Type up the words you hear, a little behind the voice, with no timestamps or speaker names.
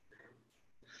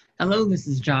Hello, this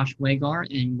is Josh Wagar,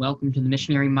 and welcome to the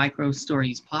Missionary Micro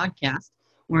Stories podcast,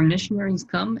 where missionaries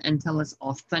come and tell us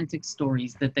authentic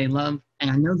stories that they love, and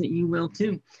I know that you will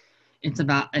too. It's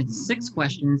 6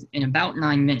 questions in about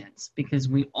 9 minutes, because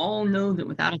we all know that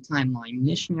without a timeline,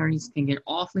 missionaries can get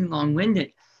awfully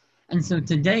long-winded. And so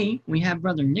today we have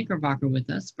Brother Knickerbocker with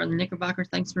us. Brother Knickerbocker,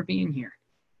 thanks for being here.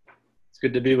 It's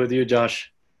good to be with you,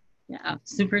 Josh. Yeah,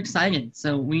 super excited.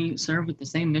 So we serve with the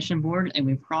same mission board, and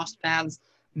we've crossed paths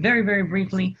very, very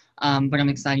briefly, but I'm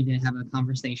excited to have a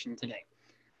conversation today.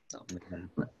 So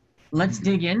let's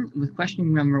dig in with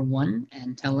question number 1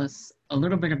 and tell us a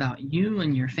little bit about you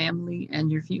and your family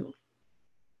and your field.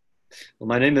 Well,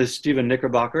 my name is Stephen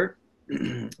Knickerbocker.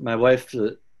 My wife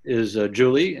is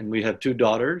Julie, and we have 2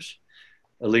 daughters,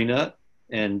 Alina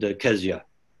and Kezia.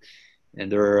 And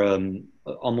they're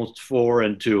almost 4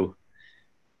 and 2.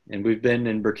 And we've been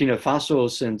in Burkina Faso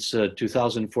since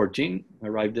 2014. I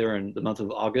arrived there in the month of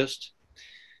August.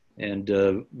 And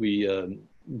we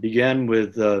began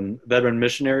with veteran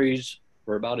missionaries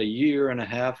for about a year and a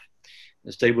half.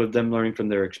 I stayed with them, learning from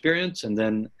their experience. And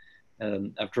then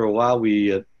after a while,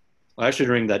 actually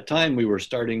during that time,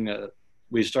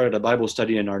 we started a Bible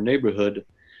study in our neighborhood.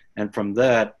 And from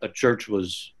that, a church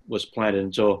was planted.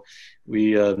 And so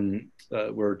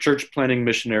we're church planting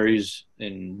missionaries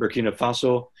in Burkina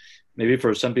Faso. Maybe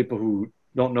for some people who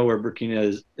don't know where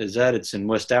Burkina is at, it's in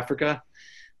West Africa,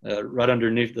 right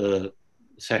underneath the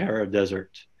Sahara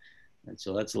Desert. And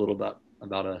so that's a little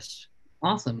about us.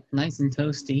 Awesome. Nice and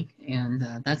toasty. And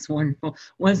that's wonderful.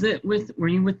 Were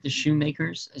you with the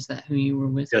Shoemakers? Is that who you were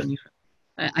with? Yes.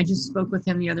 I just spoke with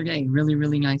him the other day. Really,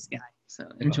 really nice guy. So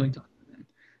enjoyed talking with him.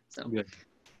 So good.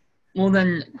 Well,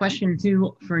 then, question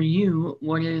 2 for you,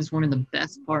 what is one of the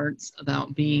best parts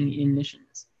about being in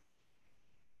missions?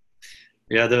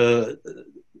 Yeah,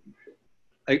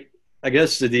 I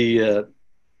guess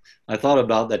I thought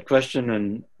about that question,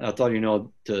 and I thought,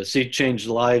 to see change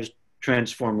lives,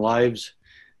 transform lives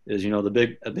is, a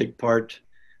big part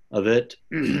of it.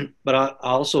 But I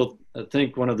also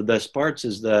think one of the best parts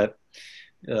is that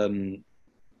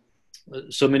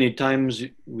so many times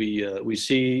we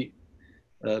see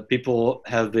people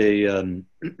have a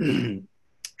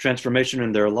transformation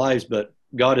in their lives, but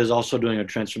God is also doing a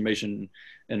transformation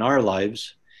in our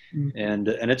lives. Mm-hmm.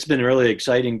 And it's been really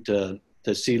exciting to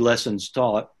see lessons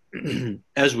taught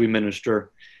as we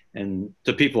minister and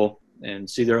to people and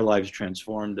see their lives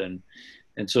transformed.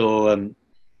 And so,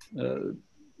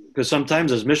 because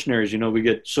sometimes as missionaries, we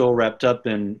get so wrapped up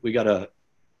in we got to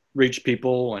reach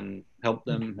people and help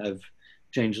them have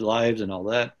changed lives and all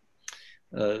that.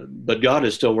 But God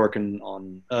is still working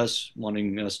on us,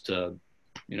 wanting us to,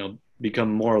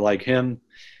 become more like Him.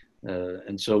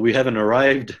 And so we haven't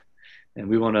arrived, and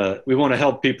we want to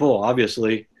help people,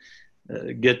 obviously,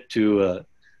 get to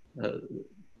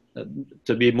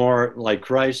be more like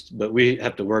Christ. But we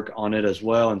have to work on it as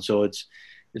well. And so it's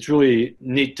really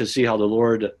neat to see how the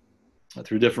Lord,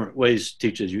 through different ways,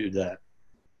 teaches you that.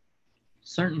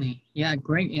 Certainly, yeah,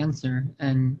 great answer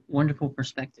and wonderful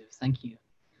perspective. Thank you.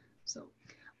 So,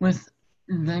 with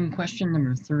then question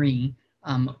number 3,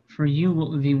 for you,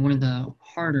 what would be one of the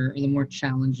harder or the more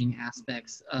challenging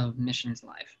aspects of missions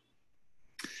life?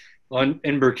 Well,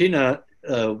 in Burkina,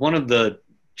 one of the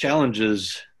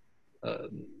challenges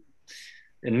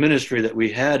in ministry that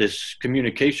we had is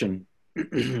communication.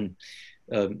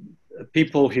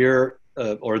 People here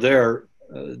or there,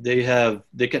 they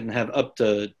can have up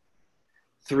to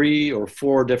 3 or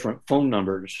 4 different phone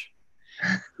numbers.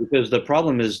 Because the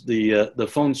problem is the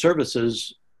phone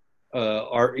services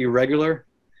are irregular,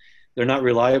 they're not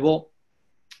reliable,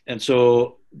 and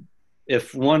so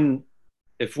if one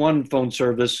phone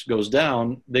service goes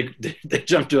down, they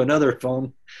jump to another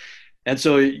phone, and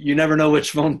so you never know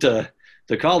which phone to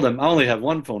call them. I only have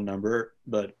one phone number,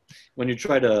 but when you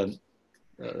try to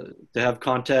have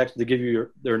contact, they give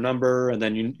you their number, and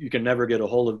then you can never get a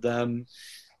hold of them.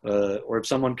 Or if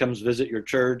someone comes visit your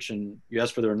church and you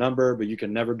ask for their number, but you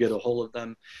can never get a hold of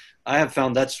them. I have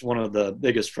found that's one of the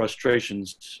biggest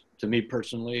frustrations to me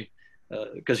personally,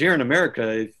 because here in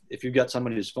America, if you've got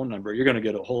somebody's phone number, you're going to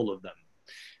get a hold of them.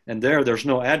 And there's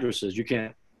no addresses. You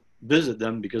can't visit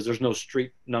them because there's no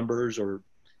street numbers or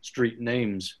street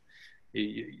names.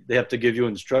 They have to give you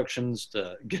instructions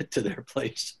to get to their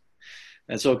place.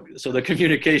 And so the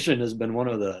communication has been one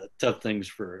of the tough things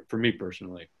for me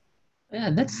personally. Yeah,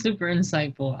 that's super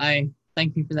insightful. I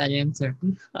thank you for that answer.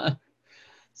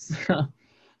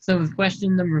 So with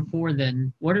question number 4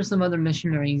 then, what are some other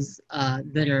missionaries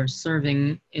that are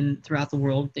serving throughout the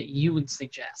world that you would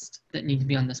suggest that need to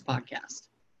be on this podcast?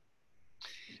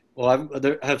 Well,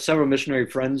 I have several missionary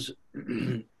friends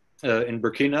in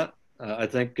Burkina. I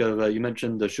think you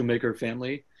mentioned the Shoemaker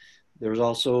family. There's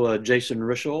also Jason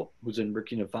Rischel, who's in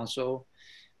Burkina Faso.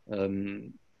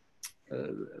 Um, uh,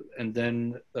 and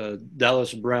then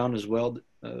Dallas Brown as well,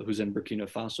 who's in Burkina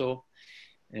Faso.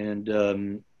 And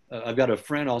I've got a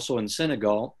friend also in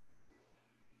Senegal,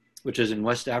 which is in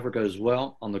West Africa as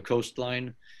well, on the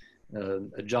coastline,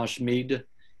 Josh Mead.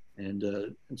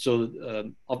 And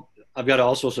so I've got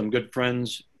also some good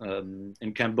friends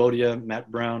in Cambodia,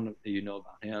 Matt Brown, you know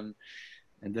about him.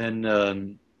 And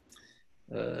then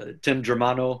Tim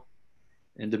Germano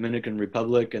in Dominican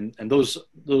Republic. And those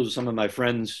are some of my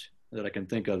friends that I can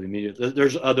think of immediately.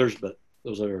 There's others, but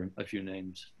those are a few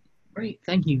names. Great,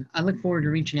 thank you. I look forward to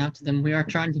reaching out to them. We are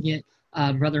trying to get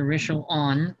Brother Rishel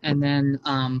on, and then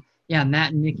yeah,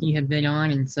 Matt and Nikki have been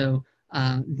on, and so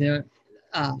we're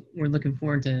looking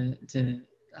forward to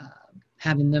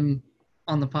having them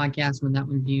on the podcast when that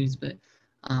one views. But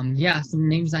yeah, some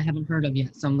names I haven't heard of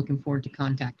yet, so I'm looking forward to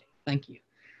contacting. Thank you.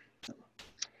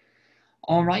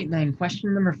 All right, then.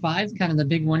 Question number 5, kind of the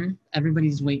big one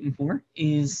everybody's waiting for,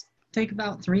 is take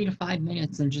about 3 to 5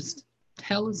 minutes and just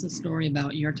tell us a story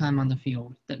about your time on the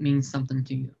field that means something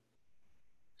to you.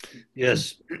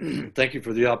 Yes, thank you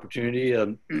for the opportunity.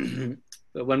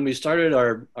 When we started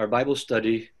our Bible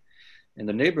study in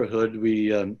the neighborhood,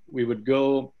 we would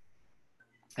go,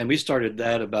 and we started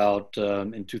that about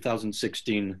in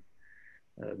 2016,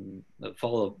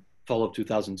 fall of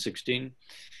 2016,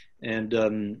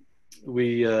 and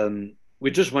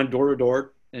we just went door to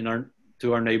door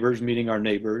to our neighbors, meeting our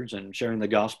neighbors, and sharing the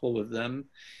gospel with them.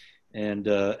 And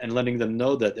letting them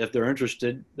know that if they're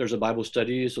interested, there's a Bible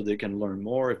study so they can learn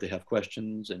more if they have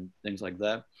questions and things like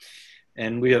that.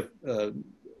 And we have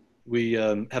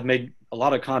made a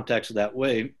lot of contacts that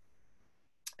way.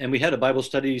 And we had a Bible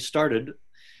study started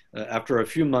after a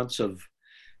few months of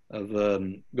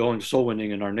going soul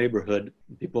winning in our neighborhood.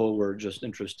 People were just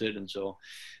interested, and so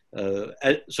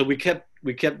we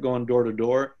kept going door to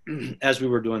door as we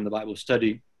were doing the Bible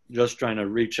study, just trying to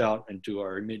reach out into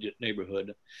our immediate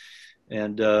neighborhood.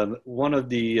 And one of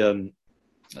the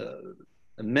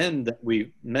men that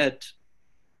we met,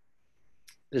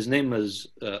 his name was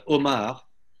Omar,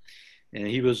 and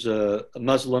he was a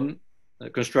Muslim, a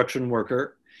construction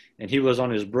worker, and he was on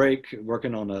his break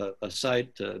working on a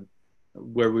site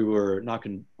where we were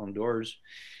knocking on doors.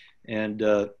 And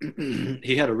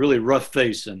he had a really rough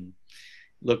face and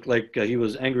looked like he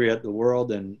was angry at the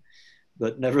world.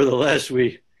 But nevertheless,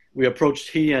 we approached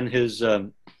he and his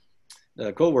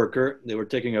co-worker. They were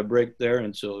taking a break there,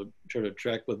 and so tried to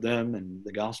track with them and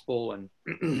the gospel.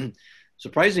 And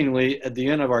surprisingly, at the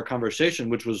end of our conversation,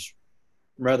 which was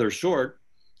rather short,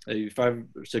 5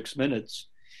 or 6 minutes,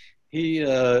 he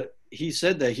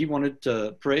said that he wanted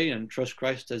to pray and trust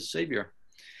Christ as Savior.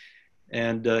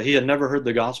 And he had never heard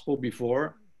the gospel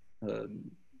before.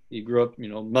 He grew up,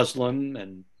 Muslim,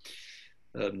 and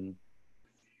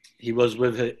he was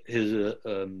with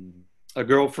a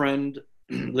girlfriend,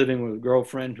 living with a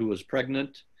girlfriend who was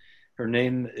pregnant. Her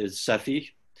name is Safi.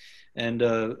 And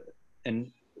the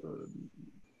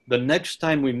next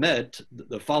time we met,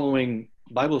 the following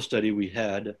Bible study we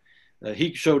had,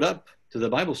 he showed up to the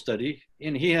Bible study,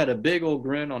 and he had a big old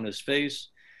grin on his face,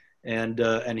 and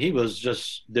he was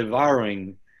just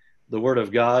devouring the Word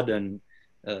of God, and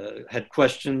had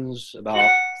questions about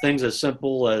things as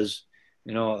simple as,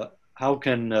 how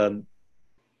can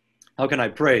I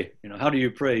pray? How do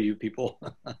you pray, you people?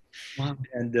 Wow.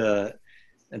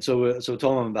 And so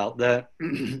told him about that,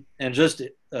 and just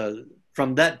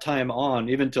from that time on,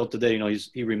 even till today,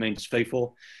 he remains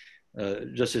faithful.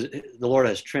 Just as the Lord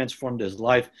has transformed his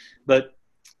life. But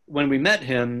when we met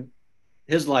him,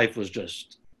 his life was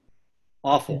just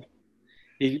awful.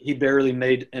 He barely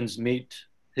made ends meet.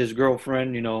 His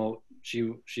girlfriend,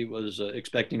 she was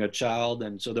expecting a child,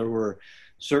 and so there were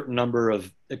certain number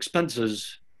of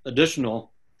expenses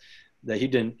additional that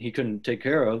he couldn't take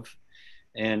care of.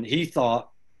 And he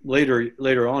thought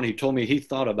later on, he told me he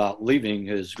thought about leaving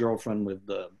his girlfriend with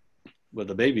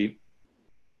the baby,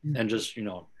 and just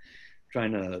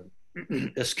trying to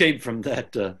escape from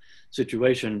that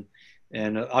situation.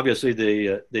 And obviously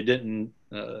they didn't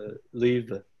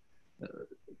leave.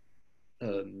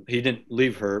 He didn't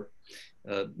leave her,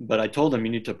 but I told him,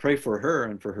 you need to pray for her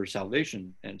and for her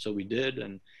salvation. And so we did.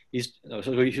 And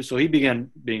so he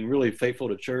began being really faithful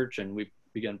to church, and we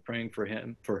began praying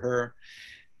for her.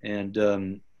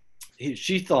 And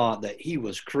she thought that he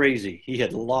was crazy. He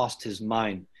had lost his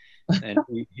mind, and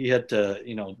he had to,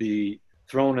 be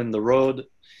thrown in the road.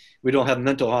 We don't have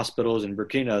mental hospitals in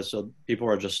Burkina, so people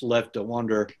are just left to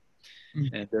wander,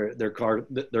 and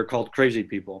they're called crazy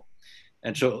people.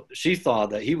 And so she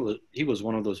thought that he was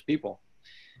one of those people.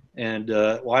 And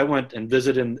well, I went and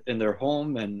visited in their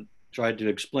home and tried to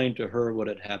explain to her what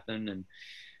had happened.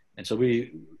 And so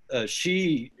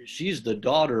she's the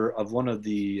daughter of one of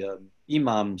the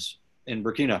imams in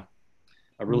Burkina,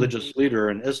 a religious leader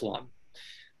in Islam.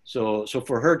 So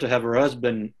for her to have her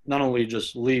husband not only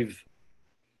just leave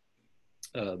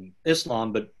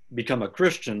Islam but become a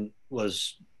Christian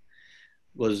was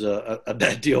a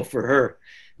bad deal for her.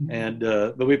 And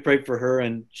but we prayed for her,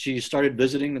 and she started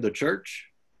visiting the church,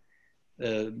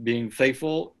 being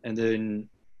faithful. And then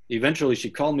eventually she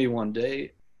called me one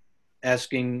day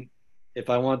asking if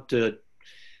I want to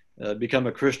become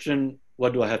a Christian,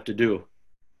 what do I have to do?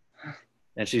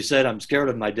 And she said, I'm scared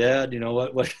of my dad. You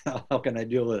know, how can I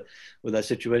deal with that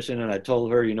situation? And I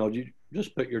told her, you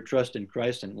just put your trust in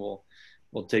Christ, and we'll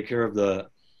take care of the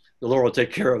Lord will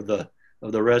take care of the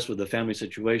rest with the family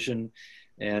situation.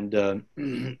 And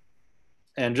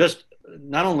and just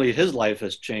not only his life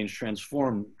has changed,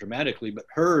 transformed dramatically, but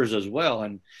hers as well.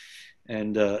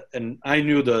 And I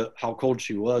knew how cold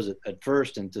she was at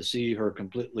first, and to see her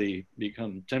completely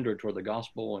become tender toward the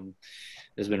gospel and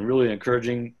has been really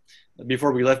encouraging.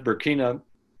 Before we left Burkina,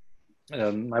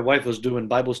 my wife was doing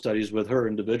Bible studies with her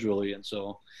individually, and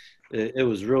so it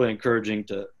was really encouraging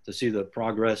to see the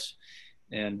progress.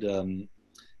 And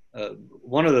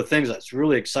one of the things that's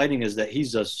really exciting is that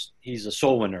he's a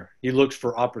soul winner. He looks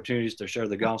for opportunities to share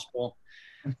the gospel.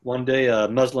 One day, a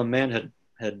Muslim man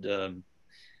had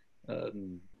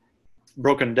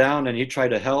broken down, and he tried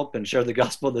to help and share the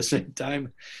gospel at the same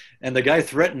time. And the guy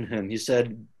threatened him. He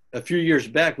said, a few years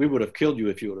back, we would have killed you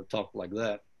if you would have talked like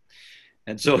that.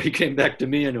 And so he came back to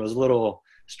me and was a little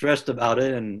stressed about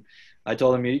it. And I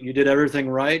told him, you did everything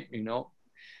right.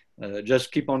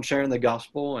 Just keep on sharing the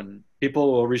gospel, and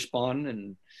people will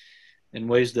respond in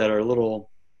ways that are a little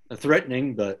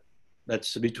threatening, but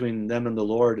that's between them and the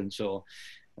Lord. And so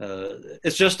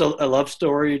it's just a love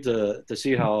story to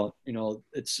see how,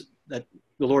 it's that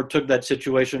the Lord took that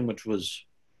situation, which was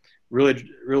really,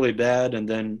 really bad, and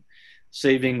then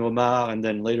saving Omar, and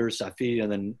then later Safi, and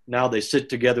then now they sit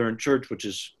together in church, which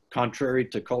is contrary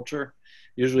to culture.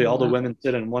 Usually all the women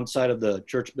sit on one side of the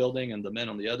church building and the men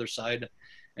on the other side,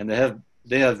 and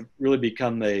they have really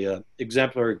become a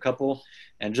exemplary couple.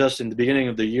 And just in the beginning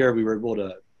of the year, we were able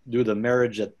to do the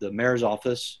marriage at the mayor's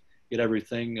office, get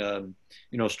everything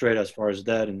straight as far as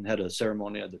that, and had a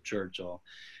ceremony at the church. So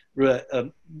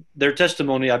their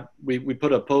testimony, we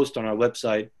put a post on our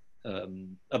website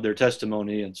of their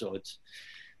testimony, and so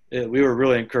we were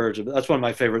really encouraged. That's one of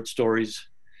my favorite stories.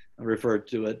 I refer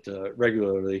to it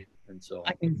regularly, and so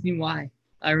I can see why.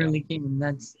 I really can.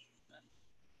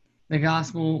 The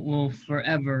gospel will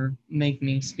forever make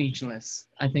me speechless.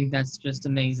 I think that's just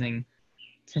amazing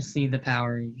to see the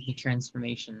power of the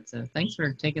transformation. So thanks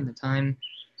for taking the time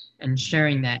and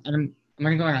sharing that. And I'm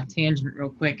going to go on a tangent real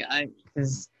quick.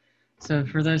 So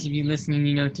for those of you listening,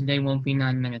 today won't be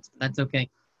 9 minutes, but that's okay.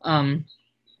 I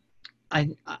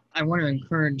want to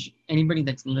encourage anybody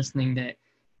that's listening that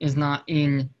is not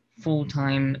in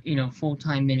full-time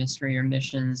ministry or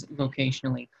missions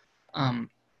vocationally.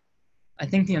 I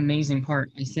think the amazing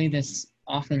part, I say this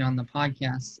often on the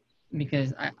podcast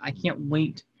because I can't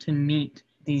wait to meet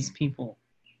these people.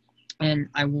 And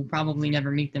I will probably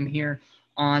never meet them here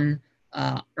on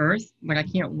earth, but I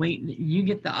can't wait that you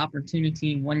get the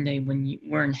opportunity one day when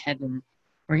we're in heaven.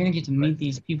 We're going to get to meet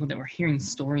these people that we're hearing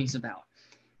stories about.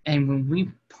 And when we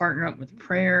partner up with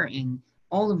prayer and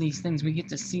all of these things, we get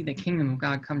to see the kingdom of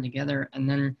God come together and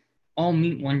then all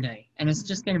meet one day. And it's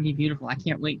just going to be beautiful. I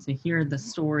can't wait to hear the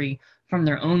story from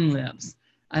their own lips.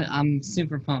 I'm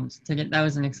super pumped. That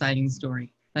was an exciting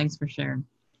story. Thanks for sharing.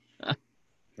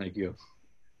 Thank you.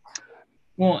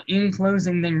 Well, in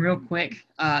closing then, real quick,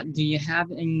 do you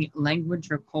have any language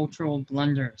or cultural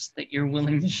blunders that you're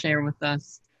willing to share with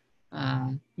us?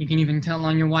 You can even tell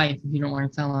on your wife if you don't want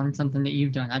to tell on something that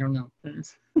you've done. I don't know.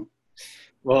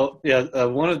 Well, yeah,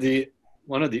 one of the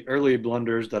early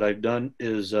blunders that I've done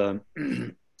is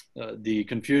the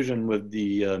confusion with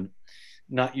the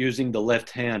not using the left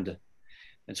hand.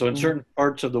 And so in certain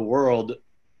parts of the world,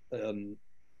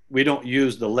 we don't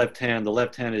use the left hand. The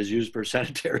left hand is used for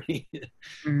sanitary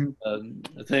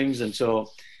things. And so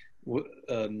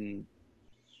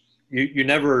you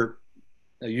never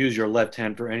use your left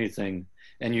hand for anything.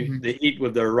 And they eat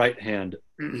with their right hand.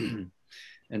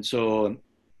 And so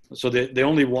they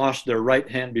only wash their right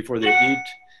hand before they eat,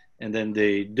 and then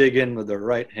they dig in with their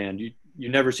right hand. You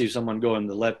never see someone go in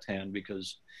the left hand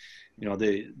because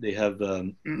they have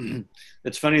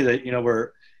it's funny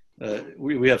that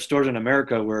we have stores in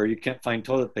America where you can't find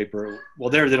toilet paper. Well,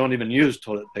 there they don't even use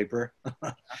toilet paper.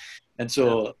 And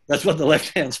so that's what the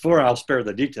left hand's for. I'll spare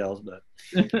the details, but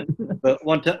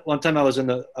one time I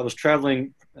was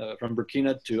traveling from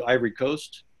Burkina to Ivory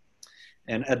Coast,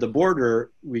 and at the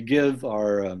border we give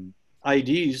our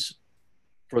IDs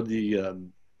for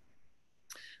the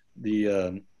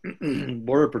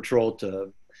border patrol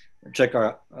to check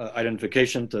our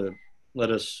identification to let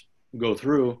us go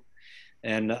through.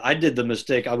 And I did the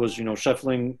mistake. I was,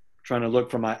 shuffling, trying to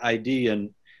look for my ID,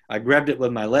 and I grabbed it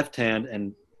with my left hand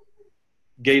and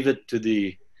gave it to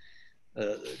the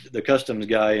customs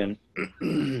guy, and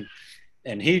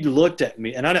and he looked at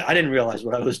me, and I didn't realize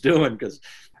what I was doing because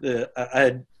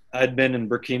I'd been in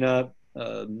Burkina.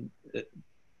 I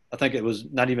think it was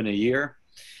not even a year,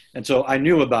 and so I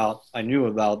knew about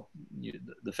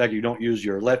the fact you don't use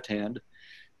your left hand,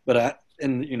 but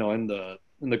in the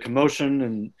commotion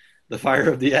and the fire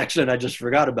of the accident, I just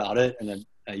forgot about it, and then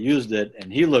I used it,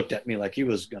 and he looked at me like he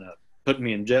was gonna put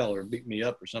me in jail or beat me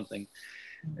up or something.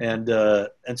 And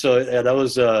so that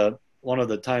was one of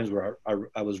the times where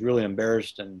I was really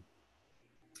embarrassed, and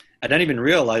I didn't even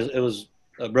realize it was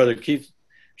Brother Keith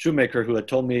Shoemaker who had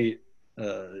told me,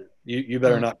 you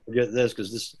better not forget this,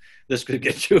 because this could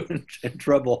get you in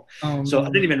trouble. So I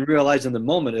didn't even realize in the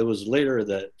moment. It was later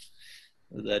that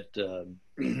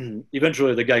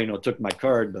eventually the guy took my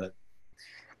card, but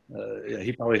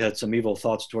he probably had some evil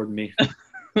thoughts toward me.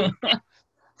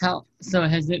 So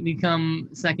has it become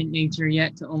second nature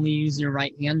yet to only use your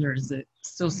right hand, or is it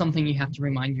still something you have to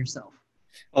remind yourself?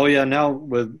 Oh yeah, now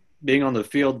with being on the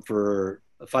field for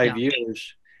 5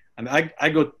 years, I mean,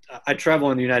 I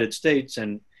travel in the United States,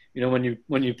 and when you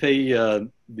pay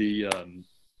the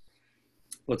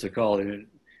what's it called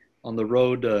on the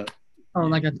road?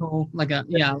 Like a toll, a toll.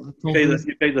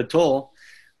 You pay the toll.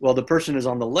 Well, the person is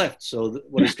on the left, so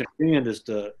what is convenient is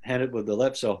to hand it with the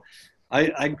left. So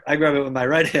I grab it with my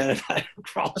right hand and I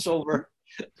cross over.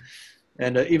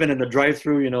 And even in the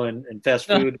drive-through, in fast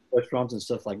food restaurants and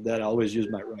stuff like that, I always use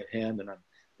my right hand, and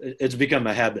it's become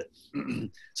a habit.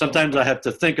 Sometimes I have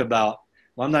to think about,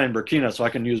 well, I'm not in Burkina, so I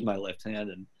can use my left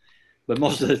hand, but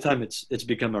most of the time it's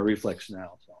become a reflex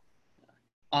now. So.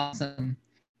 Awesome,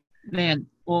 man.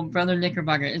 Well, Brother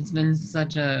Knickerbocker, it's been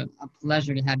such a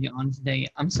pleasure to have you on today.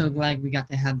 I'm so glad we got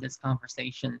to have this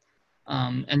conversation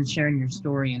and sharing your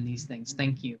story and these things.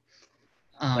 Thank you.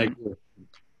 Thank you.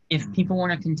 If people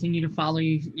want to continue to follow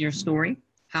your story,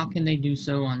 how can they do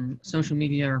so on social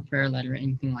media or prayer letter,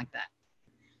 anything like that?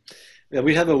 Yeah,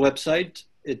 we have a website.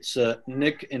 It's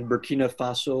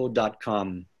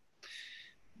nickinburkinafaso.com.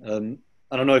 I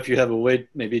don't know if you have a way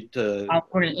maybe to I'll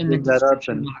put it in the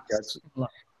description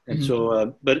box. And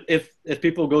so, but if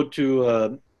people go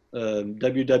to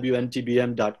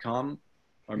www.ntbm.com,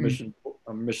 our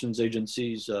missions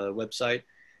agency's website,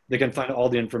 they can find all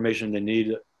the information they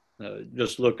need.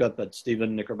 Just look up at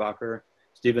Stephen Knickerbocker,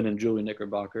 Stephen and Julie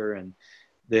Knickerbocker, and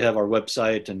they have our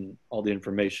website and all the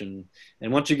information.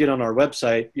 And once you get on our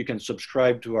website, you can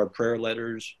subscribe to our prayer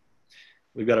letters.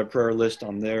 We've got a prayer list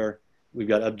on there. We've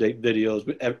got update videos,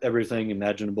 everything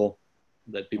imaginable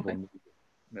that people need.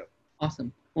 Yeah.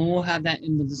 Awesome. Well, we'll have that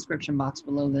in the description box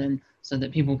below then, so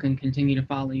that people can continue to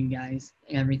follow you guys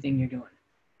and everything you're doing.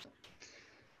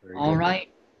 All right.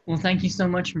 Well, thank you so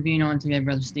much for being on today,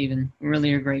 Brother Stephen. We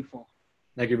really are grateful.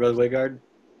 Thank you, Brother Waygard.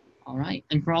 All right.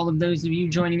 And for all of those of you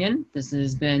joining in, this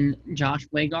has been Josh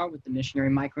Wagar with the Missionary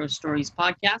Micro Stories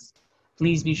podcast.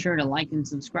 Please be sure to like and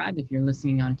subscribe if you're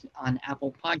listening on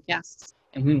Apple Podcasts,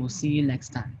 and we will see you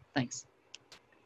next time. Thanks.